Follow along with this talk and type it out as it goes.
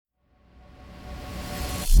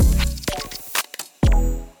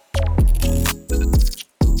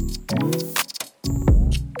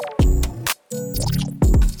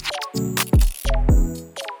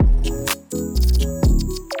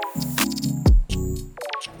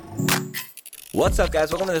What's up, guys?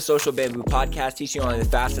 Welcome to the Social Bamboo Podcast, teaching you one of the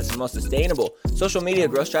fastest and most sustainable social media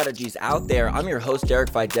growth strategies out there. I'm your host, Derek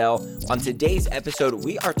Vidal. On today's episode,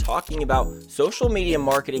 we are talking about social media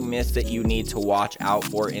marketing myths that you need to watch out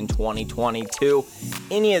for in 2022.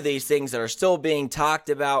 Any of these things that are still being talked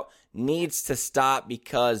about needs to stop,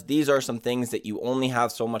 because these are some things that you only have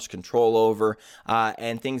so much control over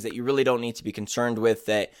and things that you really don't need to be concerned with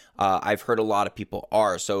that I've heard a lot of people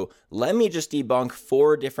are. So let me just debunk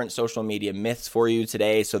 4 different social media myths for you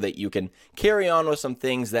today so that you can carry on with some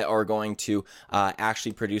things that are going to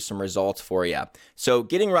actually produce some results for you. So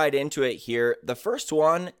getting right into it here, the first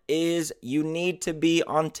one is you need to be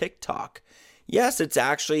on TikTok. Yes, it's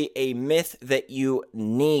actually a myth that you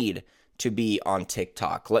need to be on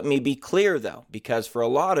TikTok. Let me be clear though, because for a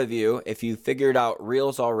lot of you, if you figured out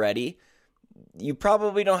Reels already, you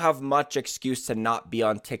probably don't have much excuse to not be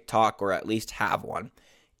on TikTok, or at least have one.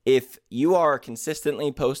 If you are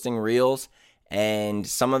consistently posting Reels, and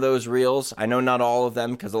some of those Reels, I know not all of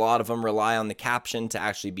them, because a lot of them rely on the caption to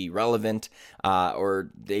actually be relevant, or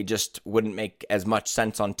they just wouldn't make as much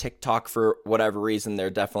sense on TikTok for whatever reason. There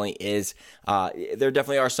definitely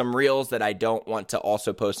are some Reels that I don't want to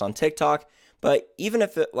also post on TikTok. But even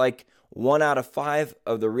if 1 out of 5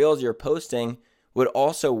 of the Reels you're posting would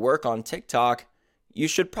also work on TikTok, you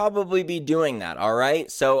should probably be doing that, all right?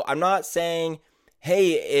 So I'm not saying,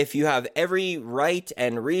 hey, if you have every right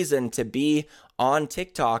and reason to be on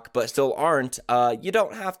TikTok but still aren't, you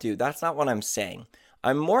don't have to. That's not what I'm saying.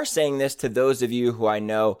 I'm more saying this to those of you who I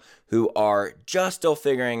know who are just still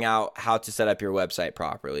figuring out how to set up your website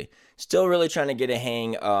properly. Still really trying to get a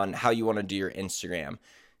hang on how you want to do your Instagram.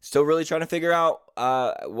 Still really trying to figure out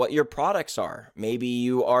what your products are. Maybe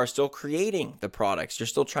you are still creating the products. You're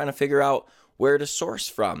still trying to figure out where to source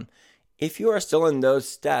from. If you are still in those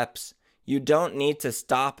steps, you don't need to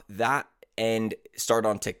stop that and start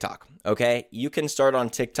on TikTok, okay? You can start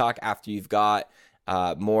on TikTok after you've got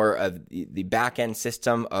more of the back-end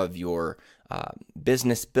system of your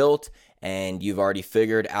business built, and you've already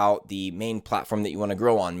figured out the main platform that you want to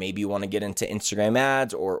grow on. Maybe you want to get into Instagram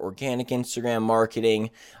ads or organic Instagram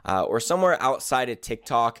marketing, or somewhere outside of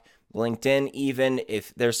TikTok, LinkedIn even.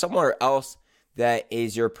 If there's somewhere else that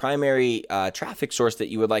is your primary traffic source that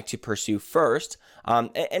you would like to pursue first.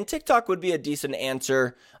 And TikTok would be a decent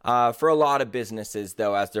answer for a lot of businesses,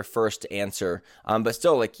 though, as their first answer. But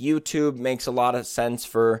still, like YouTube makes a lot of sense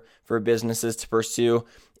for businesses to pursue.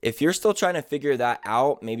 If you're still trying to figure that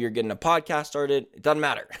out, maybe you're getting a podcast started, it doesn't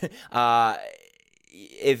matter.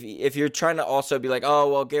 If you're trying to also be like, oh,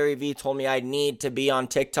 well, Gary Vee told me I need to be on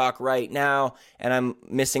TikTok right now, and I'm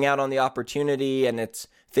missing out on the opportunity, and it's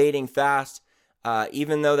fading fast.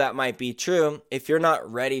 Even though that might be true, if you're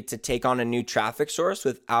not ready to take on a new traffic source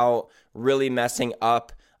without really messing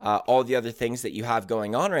up all the other things that you have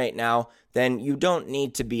going on right now, then you don't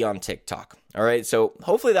need to be on TikTok. All right. So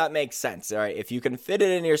hopefully that makes sense. All right. If you can fit it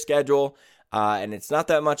in your schedule and it's not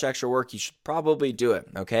that much extra work, you should probably do it.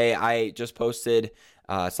 Okay. I just posted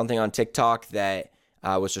something on TikTok that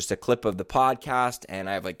was just a clip of the podcast, and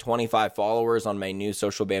I have like 25 followers on my new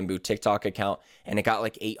Social Bamboo TikTok account, and it got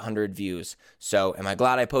like 800 views. So am I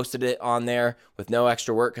glad I posted it on there with no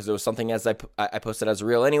extra work because it was something as I posted as a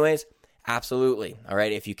reel anyways? Absolutely. All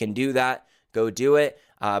right. If you can do that, go do it.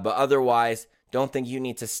 But otherwise, don't think you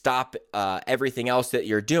need to stop everything else that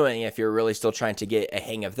you're doing if you're really still trying to get a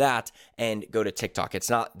hang of that and go to TikTok. It's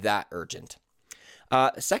not that urgent.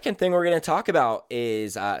 Second thing we're going to talk about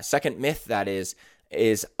is second myth, that is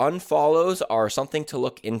unfollows are something to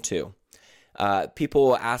look into. People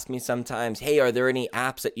will ask me sometimes, hey, are there any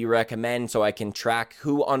apps that you recommend so I can track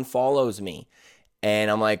who unfollows me?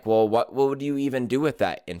 And I'm like, well, what would you even do with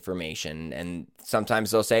that information? And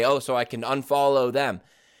sometimes they'll say, oh, so I can unfollow them.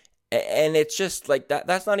 And it's just like that.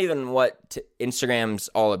 That's not even what Instagram's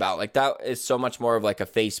all about. Like, that is so much more of like a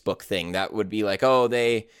Facebook thing. That would be like, oh,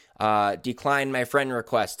 they declined my friend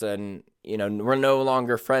request and, we're no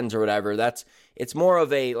longer friends or whatever. It's more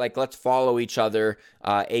of a like, let's follow each other,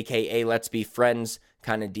 aka let's be friends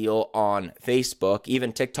kind of deal on Facebook.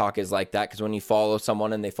 Even TikTok is like that, because when you follow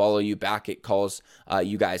someone and they follow you back, it calls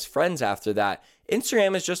you guys friends after that.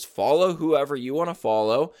 Instagram is just follow whoever you want to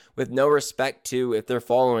follow with no respect to if they're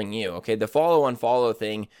following you. Okay, the follow unfollow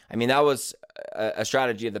thing, I mean, that was a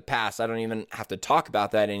strategy of the past. I don't even have to talk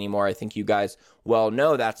about that anymore. I think you guys well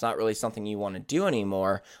know that's not really something you want to do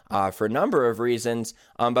anymore for a number of reasons.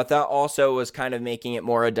 But that also was kind of making it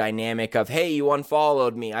more a dynamic of, hey, you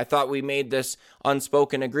unfollowed me. I thought we made this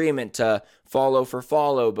unspoken agreement to follow for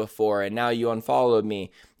follow before, and now you unfollowed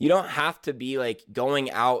me. you don't have to be like going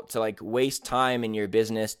out to like waste time in your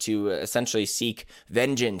business to essentially seek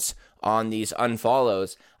vengeance on these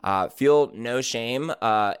unfollows. Feel no shame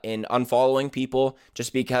in unfollowing people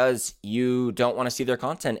just because you don't want to see their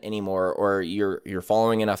content anymore, or you're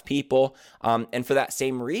following enough people. And for that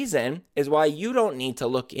same reason is why you don't need to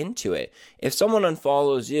look into it. If someone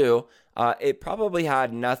unfollows you, it probably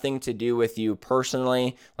had nothing to do with you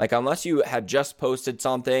personally. Like, unless you had just posted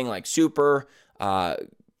something like super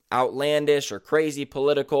outlandish or crazy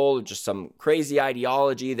political, just some crazy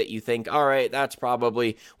ideology that you think, all right, that's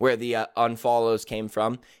probably where the unfollows came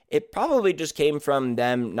from. It probably just came from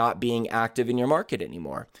them not being active in your market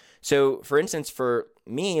anymore. So for instance, for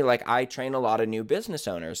me, like, I train a lot of new business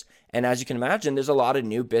owners. And as you can imagine, there's a lot of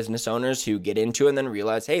new business owners who get into it and then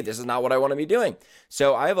realize, hey, this is not what I want to be doing.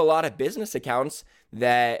 So I have a lot of business accounts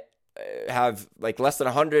that have like less than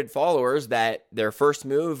 100 followers that their first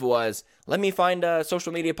move was, let me find a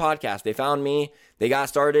social media podcast. They found me, they got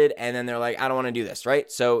started, and then they're like, I don't want to do this, right?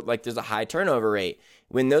 So like, there's a high turnover rate.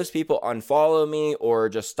 When those people unfollow me or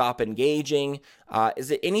just stop engaging, is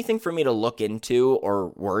it anything for me to look into or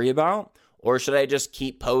worry about? Or should I just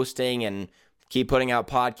keep posting and keep putting out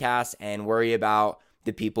podcasts and worry about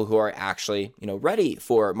the people who are actually, ready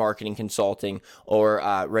for marketing consulting or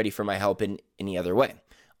ready for my help in any other way?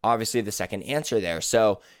 Obviously, the second answer there.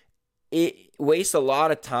 So it wastes a lot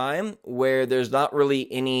of time where there's not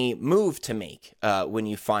really any move to make when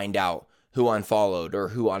you find out who unfollowed or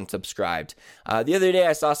who unsubscribed. The other day,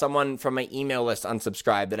 I saw someone from my email list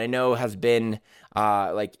unsubscribe that I know has been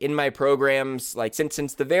like in my programs, like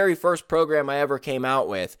since the very first program I ever came out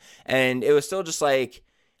with. And it was still just like,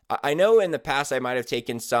 I know in the past I might have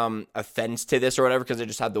taken some offense to this or whatever because I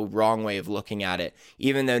just had the wrong way of looking at it.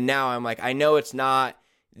 Even though now I'm like, I know it's not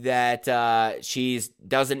that she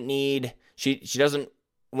doesn't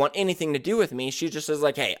want anything to do with me. She just says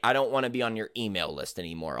like, hey, I don't want to be on your email list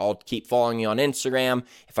anymore. I'll keep following you on Instagram.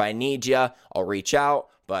 If I need you, I'll reach out.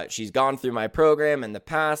 But she's gone through my program in the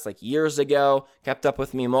past, like years ago, kept up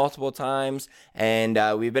with me multiple times, and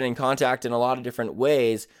we've been in contact in a lot of different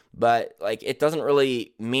ways. But like, it doesn't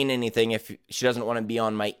really mean anything if she doesn't want to be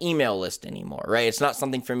on my email list anymore, right? It's not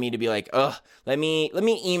something for me to be like, let me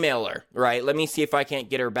email her, right? Let me see if I can't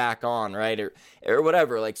get her back on, right? Or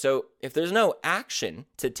whatever. Like, so if there's no action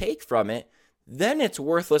to take from it, then it's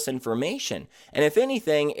worthless information. And if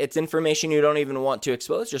anything, it's information you don't even want to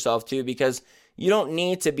expose yourself to, because you don't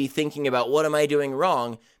need to be thinking about what am I doing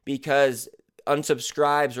wrong, because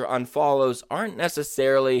unsubscribes or unfollows aren't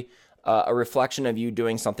necessarily a reflection of you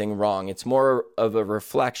doing something wrong. It's more of a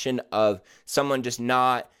reflection of someone just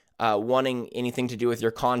not wanting anything to do with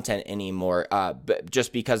your content anymore, but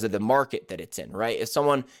just because of the market that it's in, right? If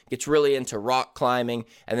someone gets really into rock climbing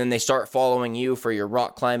and then they start following you for your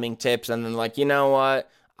rock climbing tips, and then like, you know what?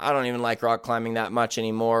 I don't even like rock climbing that much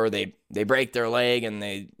anymore. They break their leg and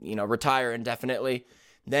they, retire indefinitely.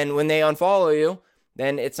 Then when they unfollow you,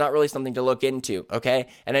 then it's not really something to look into, okay?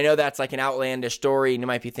 And I know that's like an outlandish story, and you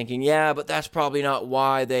might be thinking, yeah, but that's probably not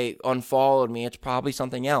why they unfollowed me. It's probably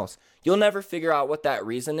something else. You'll never figure out what that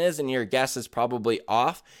reason is, and your guess is probably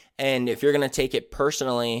off. And if you're going to take it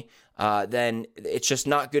personally, then it's just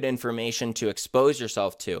not good information to expose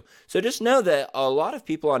yourself to. So just know that a lot of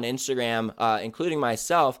people on Instagram, including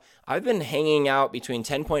myself, I've been hanging out between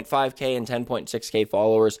 10.5K and 10.6K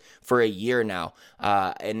followers for a year now.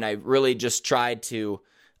 And I really just tried to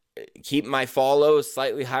keep my follows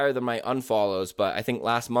slightly higher than my unfollows. But I think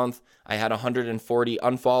last month I had 140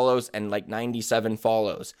 unfollows and like 97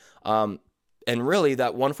 follows. And really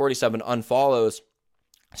that 147 unfollows,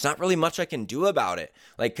 it's not really much I can do about it.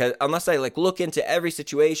 Like, unless I like look into every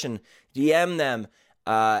situation, DM them,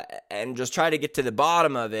 and just try to get to the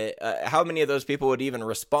bottom of it. How many of those people would even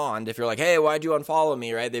respond if you're like, hey, why'd you unfollow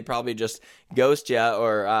me, right? They'd probably just ghost you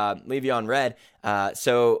or leave you on red.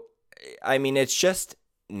 So, I mean, it's just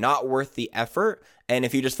not worth the effort. And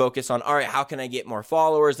if you just focus on, all right, how can I get more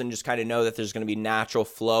followers, and just kind of know that there's going to be natural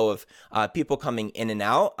flow of people coming in and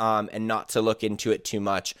out, and not to look into it too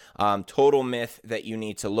much. Total myth that you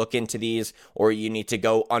need to look into these, or you need to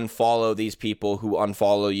go unfollow these people who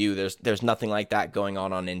unfollow you. There's nothing like that going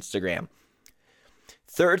on Instagram.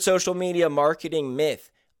 Third social media marketing myth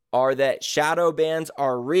are that shadow bans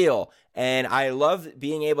are real. And I love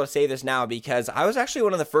being able to say this now because I was actually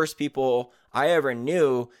one of the first people I ever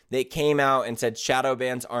knew that came out and said shadow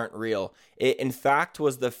bans aren't real. It, in fact,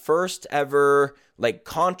 was the first ever like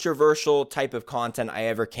controversial type of content I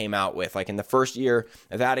ever came out with, like in the first year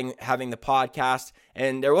of having the podcast.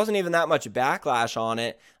 And there wasn't even that much backlash on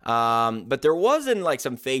it. But there was in like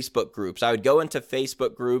some Facebook groups. I would go into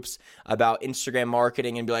Facebook groups about Instagram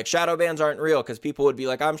marketing and be like, shadow bans aren't real, because people would be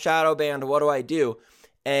like, I'm shadow banned. What do I do?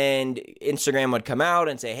 And Instagram would come out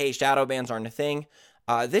and say, hey, shadow bans aren't a thing.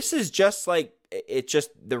 This is just like, it's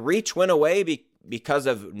just the reach went away because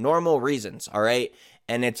of normal reasons. All right.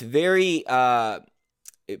 And it's very,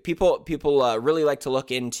 people really like to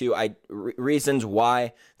look into reasons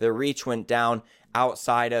why the reach went down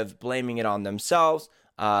outside of blaming it on themselves,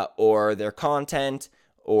 or their content,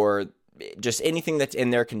 or just anything that's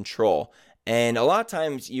in their control. And a lot of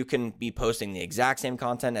times you can be posting the exact same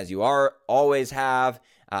content as you always have,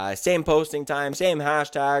 same posting time, same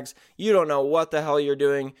hashtags. You don't know what the hell you're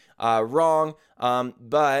doing wrong,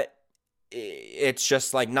 but it's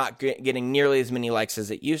just like not getting nearly as many likes as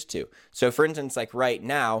it used to. So for instance, like right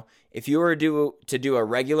now, if you were to do a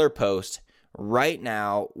regular post right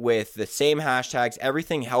now with the same hashtags,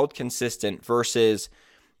 everything held consistent versus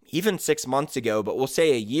even 6 months ago, but we'll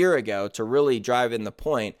say a year ago, to really drive in the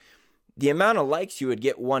point, the amount of likes you would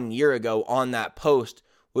get 1 year ago on that post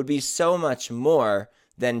would be so much more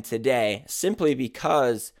than today, simply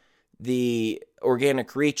because the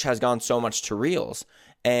organic reach has gone so much to Reels.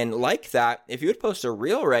 And like that, if you would post a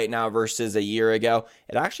reel right now versus a year ago,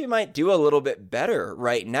 it actually might do a little bit better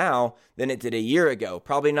right now than it did a year ago.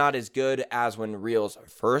 Probably not as good as when Reels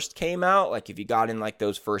first came out, like if you got in like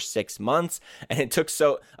those first 6 months, and it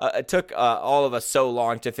took all of us so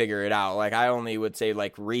long to figure it out. Like I only would say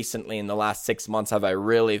like recently in the last 6 months have I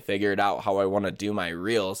really figured out how I want to do my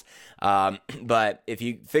Reels. But if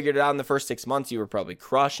you figured it out in the first 6 months, you were probably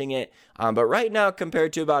crushing it. But right now,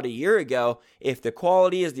 compared to about a year ago, if the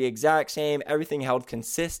quality is the exact same, everything held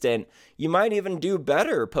consistent, you might even do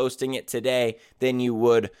better posting it today than you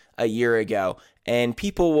would a year ago. And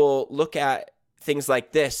people will look at things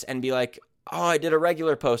like this and be like, oh, I did a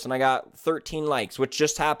regular post and I got 13 likes, which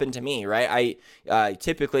just happened to me, right? I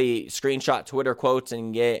typically screenshot Twitter quotes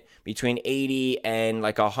and get between 80 and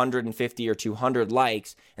like 150 or 200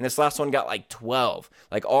 likes. And this last one got like 12.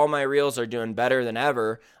 Like all my Reels are doing better than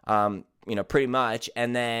ever, pretty much.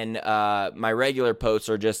 And then my regular posts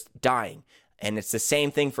are just dying. And it's the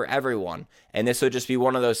same thing for everyone. And this would just be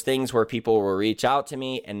one of those things where people will reach out to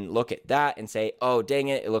me and look at that and say, oh, dang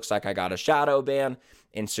it looks like I got a shadow ban.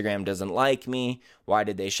 Instagram doesn't like me. Why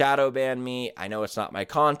did they shadow ban me? I know it's not my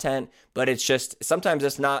content, but it's just, sometimes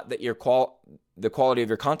it's not that the quality of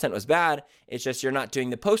your content was bad. It's just you're not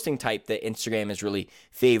doing the posting type that Instagram is really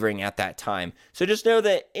favoring at that time. So just know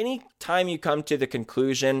that any time you come to the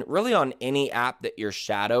conclusion, really on any app that you're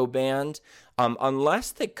shadow banned,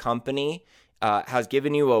 unless the company has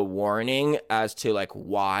given you a warning as to like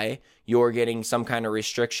why you're getting some kind of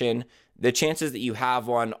restriction, the chances that you have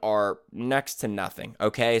one are next to nothing.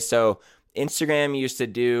 Okay, so Instagram used to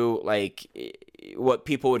do like what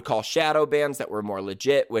people would call shadow bans that were more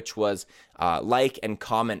legit, which was like and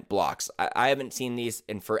comment blocks. I haven't seen these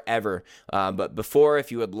in forever, but before,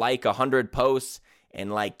 if you would like 100 posts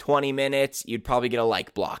in like 20 minutes, you'd probably get a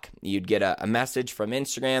like block. You'd get a message from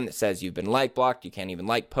Instagram that says you've been like blocked, you can't even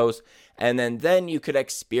like posts, and then you could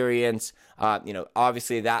experience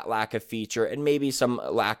obviously that lack of feature and maybe some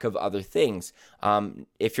lack of other things.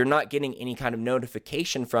 If you're not getting any kind of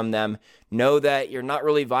notification from them, know that you're not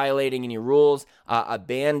really violating any rules.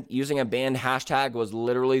 Using a banned hashtag was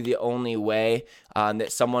literally the only way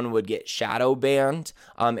that someone would get shadow banned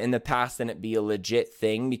in the past, and it be a legit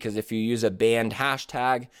thing, because if you use a banned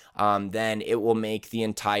hashtag, then it will make the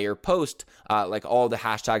entire post, like all the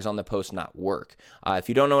hashtags on the post, not work. If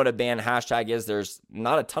you don't know what a banned hashtag is, there's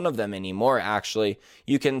not a ton of them anymore, actually.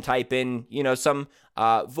 You can type in, some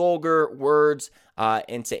vulgar words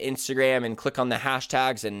into Instagram and click on the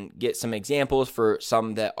hashtags and get some examples for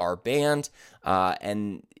some that are banned.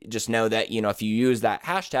 And just know that, if you use that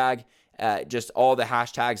hashtag, just all the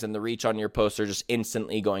hashtags and the reach on your posts are just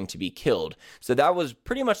instantly going to be killed. So that was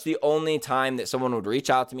pretty much the only time that someone would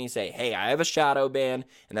reach out to me, say, hey, I have a shadow ban,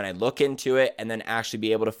 and then I'd look into it and then actually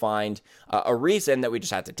be able to find a reason that we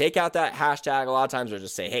just had to take out that hashtag. A lot of times, or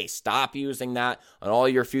just say, hey, stop using that on all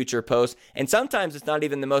your future posts. And sometimes it's not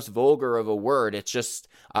even the most vulgar of a word. It's just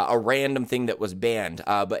a random thing that was banned.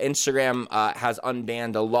 But Instagram has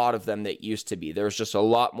unbanned a lot of them that used to be. There's just a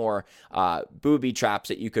lot more booby traps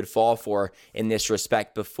that you could fall for for in this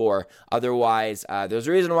respect before. Otherwise, there's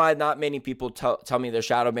a reason why not many people tell me they're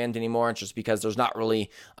shadow banned anymore. It's just because there's not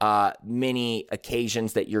really many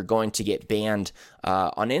occasions that you're going to get banned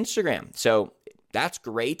on Instagram. So that's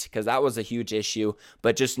great because that was a huge issue.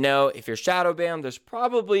 But just know if you're shadow banned, there's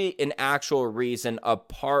probably an actual reason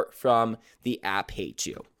apart from the app hates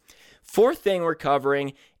you. Fourth thing we're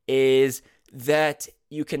covering is that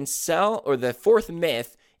you can sell, or the fourth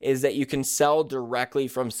myth is that you can sell directly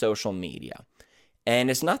from social media.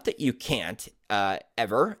 And it's not that you can't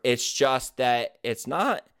ever. It's just that it's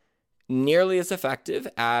not nearly as effective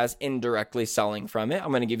as indirectly selling from it. I'm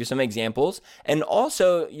going to give you some examples. And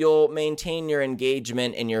also, you'll maintain your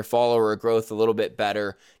engagement and your follower growth a little bit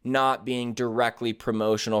better, not being directly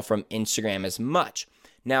promotional from Instagram as much.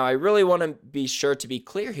 Now, I really want to be sure to be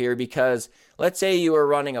clear here because let's say you are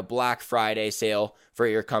running a Black Friday sale for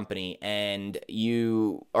your company and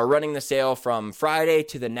you are running the sale from Friday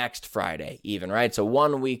to the next Friday even, right? So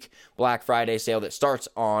 1 week Black Friday sale that starts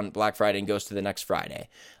on Black Friday and goes to the next Friday.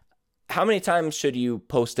 How many times should you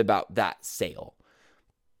post about that sale?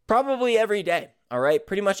 Probably every day, all right?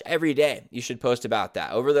 Pretty much every day you should post about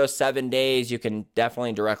that. Over those 7 days, you can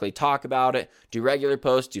definitely directly talk about it, do regular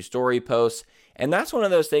posts, do story posts. And that's one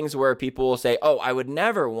of those things where people will say, oh, I would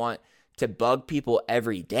never want to bug people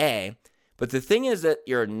every day. But the thing is that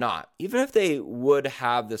you're not. Even if they would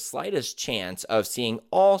have the slightest chance of seeing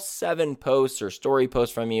all 7 posts or story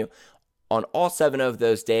posts from you on all 7 of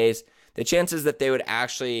those days, the chances that they would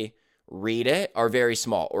actually read it are very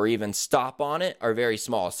small, or even stop on it are very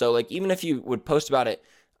small. So like even if you would post about it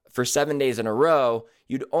for 7 days in a row,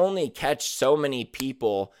 you'd only catch so many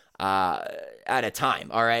people at a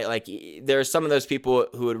time, all right? Like there's some of those people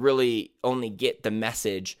who would really only get the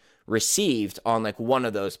message received on like one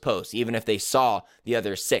of those posts. Even if they saw the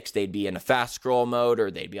other 6, they'd be in a fast scroll mode,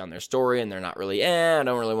 or they'd be on their story and they're not really, I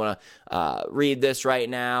don't really want to read this right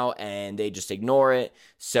now, and they just ignore it.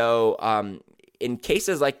 So in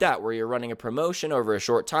cases like that, where you're running a promotion over a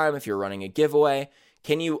short time, if you're running a giveaway,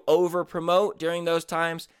 can you over promote during those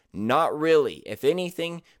times? Not really. If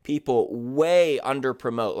anything, people way under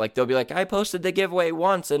promote. Like they'll be like, I posted the giveaway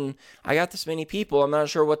once and I got this many people. I'm not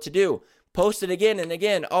sure what to do. Post it again and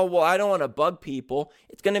again. Oh, well, I don't want to bug people.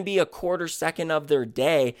 It's going to be a quarter second of their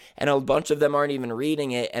day, and a bunch of them aren't even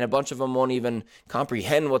reading it, and a bunch of them won't even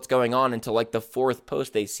comprehend what's going on until like the 4th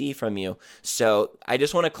post they see from you. So I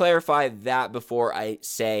just want to clarify that before I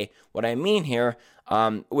say what I mean here,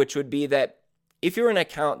 which would be that if you're an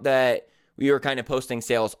account that we were kind of posting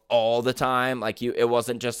sales all the time, like it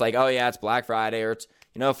wasn't just like, oh yeah, it's Black Friday, or it's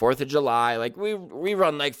 4th of July. Like we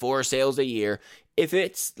run like 4 sales a year. If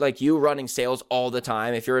it's like you running sales all the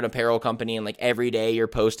time, if you're an apparel company and like every day you're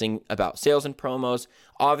posting about sales and promos,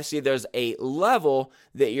 obviously there's a level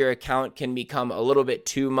that your account can become a little bit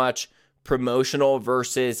too much promotional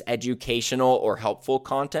versus educational or helpful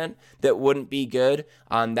content that wouldn't be good.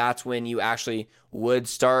 That's when you actually would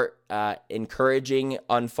start encouraging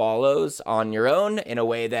unfollows on your own in a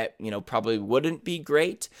way that probably wouldn't be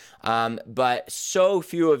great. But so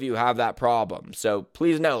few of you have that problem. So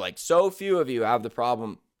please know, like, so few of you have the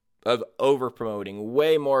problem of over promoting.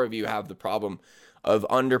 Way more of you have the problem of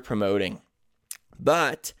under promoting.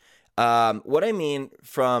 But what I mean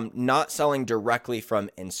from not selling directly from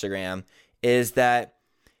Instagram is that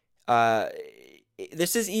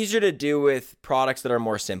this is easier to do with products that are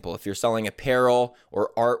more simple. If you're selling apparel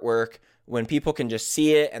or artwork, when people can just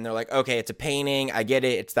see it and they're like, okay, it's a painting, I get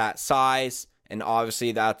it, it's that size, and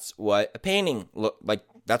obviously that's what a painting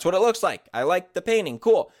that's what it looks like. I like the painting,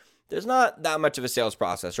 cool. There's not that much of a sales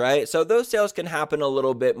process, right? So those sales can happen a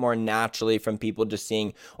little bit more naturally from people just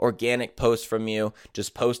seeing organic posts from you,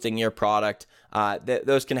 just posting your product.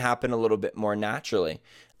 Those can happen a little bit more naturally.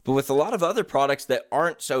 But with a lot of other products that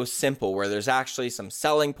aren't so simple, where there's actually some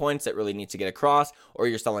selling points that really need to get across, or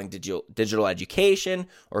you're selling digital education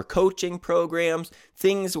or coaching programs,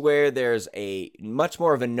 things where there's a much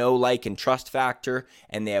more of a know, like, and trust factor,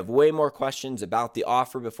 and they have way more questions about the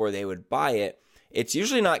offer before they would buy it, it's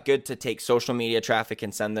usually not good to take social media traffic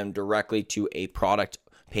and send them directly to a product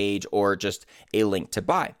page or just a link to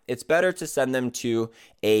buy. It's better to send them to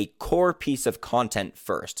a core piece of content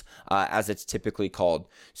first, as it's typically called.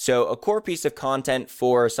 So a core piece of content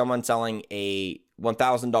for someone selling a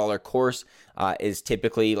 $1,000 course is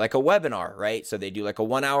typically like a webinar, right? So they do like a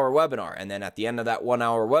 1-hour webinar, and then at the end of that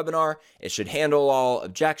 1-hour webinar, it should handle all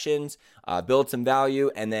objections, build some value,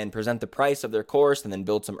 and then present the price of their course, and then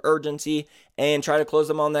build some urgency and try to close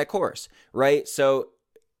them on that course, right? So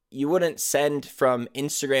you wouldn't send from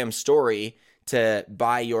Instagram story to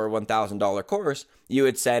buy your $1,000 course, you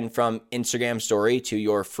would send from Instagram story to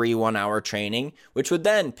your free 1-hour training, which would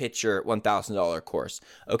then pitch your $1,000 course.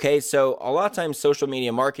 Okay, so a lot of times social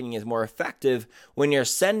media marketing is more effective when you're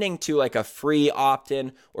sending to like a free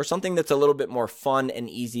opt-in or something that's a little bit more fun and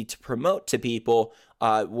easy to promote to people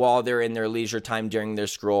while they're in their leisure time during their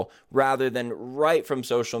scroll, rather than right from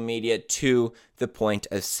social media to the point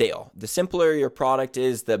of sale. The simpler your product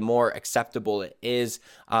is, the more acceptable it is.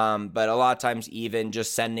 But a lot of times, even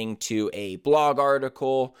just sending to a blog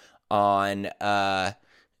article on, like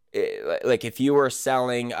if you were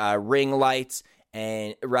selling ring lights,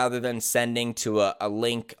 and rather than sending to a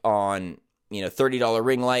link on, $30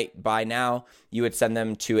 ring light, buy now, you would send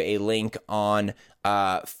them to a link on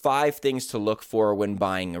 5 things to look for when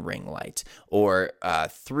buying a ring light, or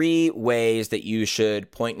 3 ways that you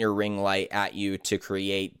should point your ring light at you to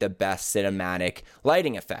create the best cinematic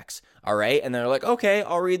lighting effects. All right. And they're like, okay,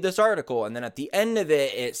 I'll read this article. And then at the end of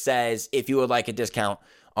it, it says, if you would like a discount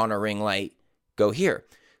on a ring light, go here.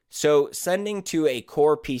 So sending to a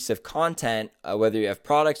core piece of content, whether you have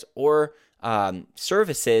products or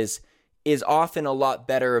services, is often a lot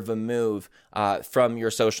better of a move from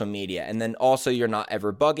your social media. And then also you're not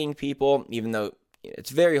ever bugging people, even though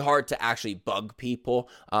it's very hard to actually bug people,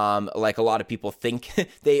 like a lot of people think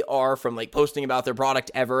they are from like posting about their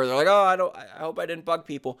product ever. They're like, oh, I hope I didn't bug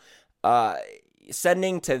people.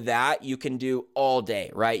 Sending to that, you can do all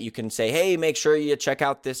day, right? You can say, hey, make sure you check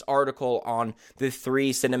out this article on the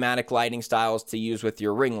 3 cinematic lighting styles to use with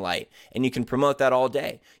your ring light. And you can promote that all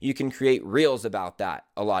day. You can create reels about that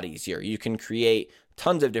a lot easier. You can create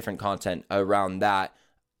tons of different content around that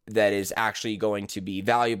is actually going to be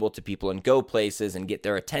valuable to people and go places and get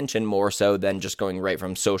their attention more so than just going right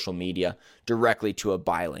from social media directly to a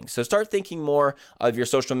buy link. So start thinking more of your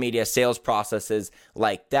social media sales processes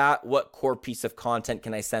like that. What core piece of content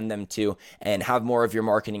can I send them to, and have more of your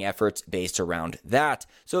marketing efforts based around that.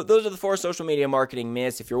 So those are the 4 social media marketing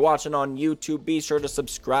myths. If you're watching on YouTube, be sure to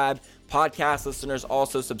subscribe. Podcast listeners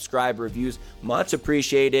also subscribe. Reviews much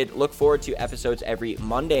appreciated. Look forward to episodes every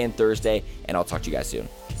Monday and Thursday, and I'll talk to you guys soon.